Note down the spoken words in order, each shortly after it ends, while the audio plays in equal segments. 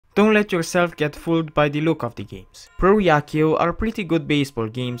Don't let yourself get fooled by the look of the games. Pro Yakyuu are pretty good baseball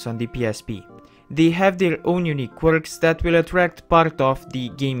games on the PSP. They have their own unique quirks that will attract part of the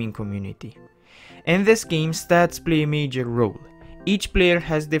gaming community. In this game, stats play a major role. Each player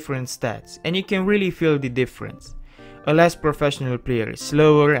has different stats, and you can really feel the difference. A less professional player is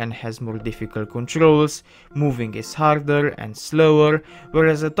slower and has more difficult controls, moving is harder and slower,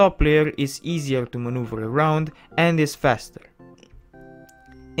 whereas a top player is easier to maneuver around and is faster.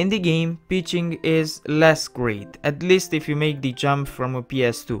 In the game, pitching is less great, at least if you make the jump from a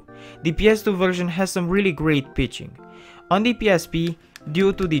PS2. The PS2 version has some really great pitching. On the PSP,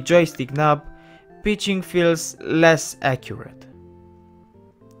 due to the joystick knob, pitching feels less accurate.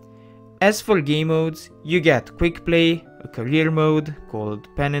 As for game modes, you get quick play, a career mode called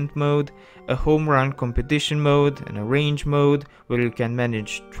pennant mode, a home run competition mode, an arrange mode where you can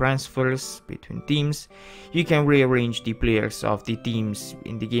manage transfers between teams. You can rearrange the players of the teams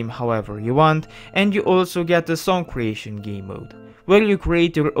in the game however you want, and you also get a song creation game mode where you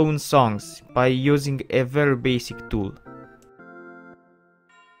create your own songs by using a very basic tool.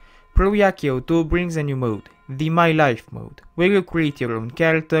 Pro Yakyuu 2 brings a new mode, the My Life mode, where you create your own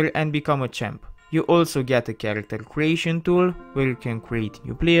character and become a champ. You also get a character creation tool, where you can create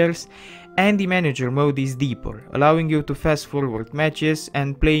new players, and the manager mode is deeper, allowing you to fast forward matches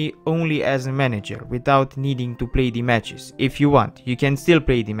and play only as a manager, without needing to play the matches. If you want, you can still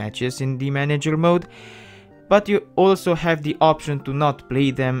play the matches in the manager mode, but you also have the option to not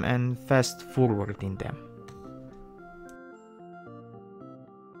play them and fast forward in them.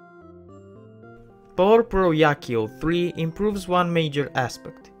 Power Pro Yakyuu 3 improves one major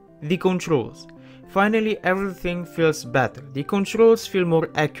aspect, the controls. Finally, everything feels better. The controls feel more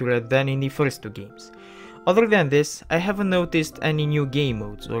accurate than in the first two games. Other than this, I haven't noticed any new game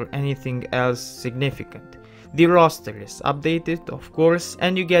modes or anything else significant. The roster is updated, of course,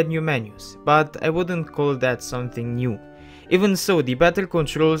 and you get new menus, but I wouldn't call that something new. Even so, the better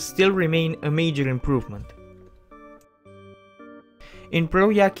controls still remain a major improvement. In Pro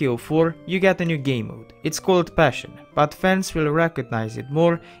Yakyuu 4, you get a new game mode. It's called Passion, but fans will recognize it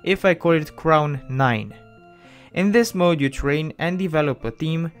more if I call it Crown 9. In this mode you train and develop a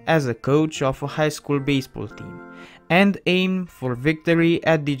team as a coach of a high school baseball team, and aim for victory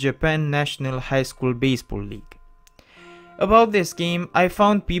at the Japan National High School Baseball League. About this game, I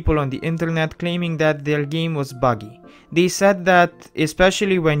found people on the internet claiming that their game was buggy. They said that,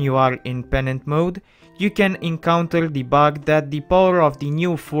 especially when you are in pennant mode, you can encounter the bug that the power of the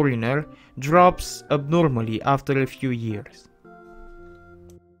new foreigner drops abnormally after a few years.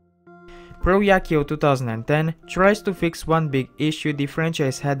 Pro Yakyuu 2010 tries to fix one big issue the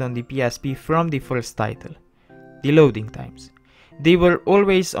franchise had on the PSP from the first title: the loading times. They were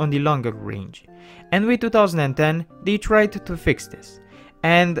always on the longer range, and with 2010 they tried to fix this.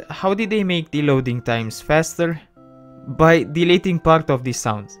 And how did they make the loading times faster? By deleting part of the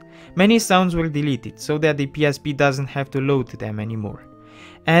sounds. Many sounds were deleted so that the PSP doesn't have to load them anymore.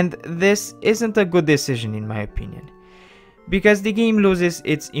 And this isn't a good decision in my opinion, because the game loses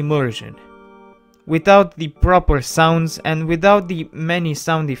its immersion. Without the proper sounds and without the many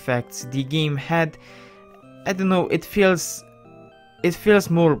sound effects the game had, I don't know, it feels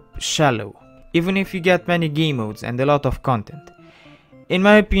more shallow, even if you get many game modes and a lot of content. In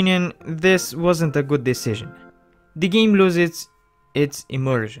my opinion, this wasn't a good decision. The game loses its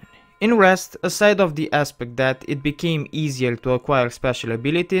immersion. In rest, aside of the aspect that it became easier to acquire special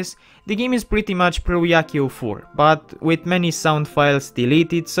abilities, the game is pretty much Pro Yakyuu 4, but with many sound files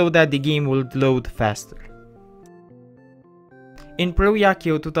deleted so that the game would load faster. In Pro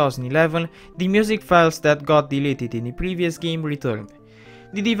Yakyuu 2011, the music files that got deleted in the previous game returned.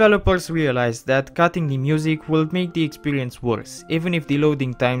 The developers realized that cutting the music would make the experience worse, even if the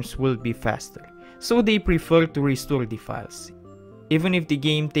loading times would be faster, so they preferred to restore the files, even if the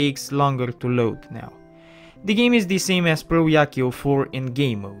game takes longer to load now. The game is the same as Pro Yakyuu 4 in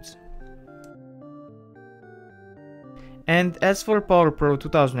game modes. And as for Power Pro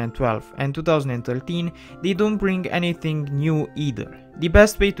 2012 and 2013, they don't bring anything new either. The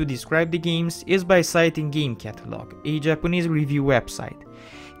best way to describe the games is by citing Game Catalog, a Japanese review website.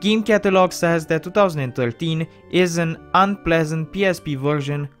 Game Catalog says that 2013 is an unpleasant PSP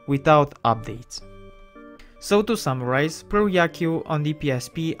version without updates. So to summarize, Pro Yakyuu on the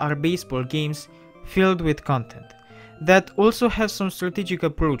PSP are baseball games filled with content that also have some strategic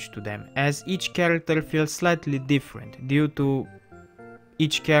approach to them, as each character feels slightly different due to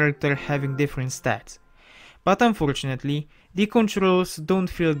each character having different stats. But unfortunately, the controls don't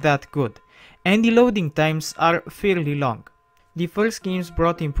feel that good, and the loading times are fairly long. The first games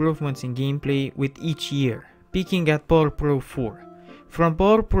brought improvements in gameplay with each year, peaking at Power Pro 4. From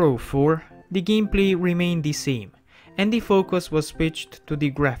Power Pro 4, the gameplay remained the same, and the focus was switched to the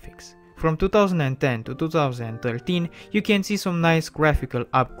graphics. From 2010 to 2013, you can see some nice graphical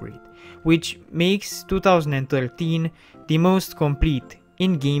upgrade, which makes 2013 the most complete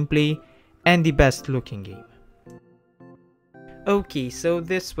in gameplay and the best looking game. Okay, so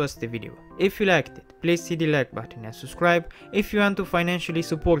this was the video. If you liked it, please hit the like button and subscribe. If you want to financially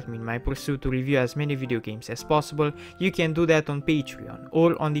support me in my pursuit to review as many video games as possible, you can do that on Patreon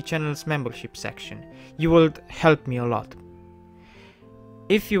or on the channel's membership section. You would help me a lot.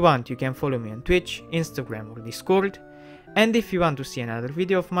 If you want, you can follow me on Twitch, Instagram or Discord. And if you want to see another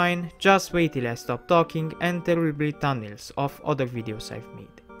video of mine, just wait till I stop talking and there will be thumbnails of other videos I've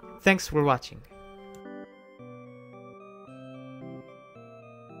made. Thanks for watching.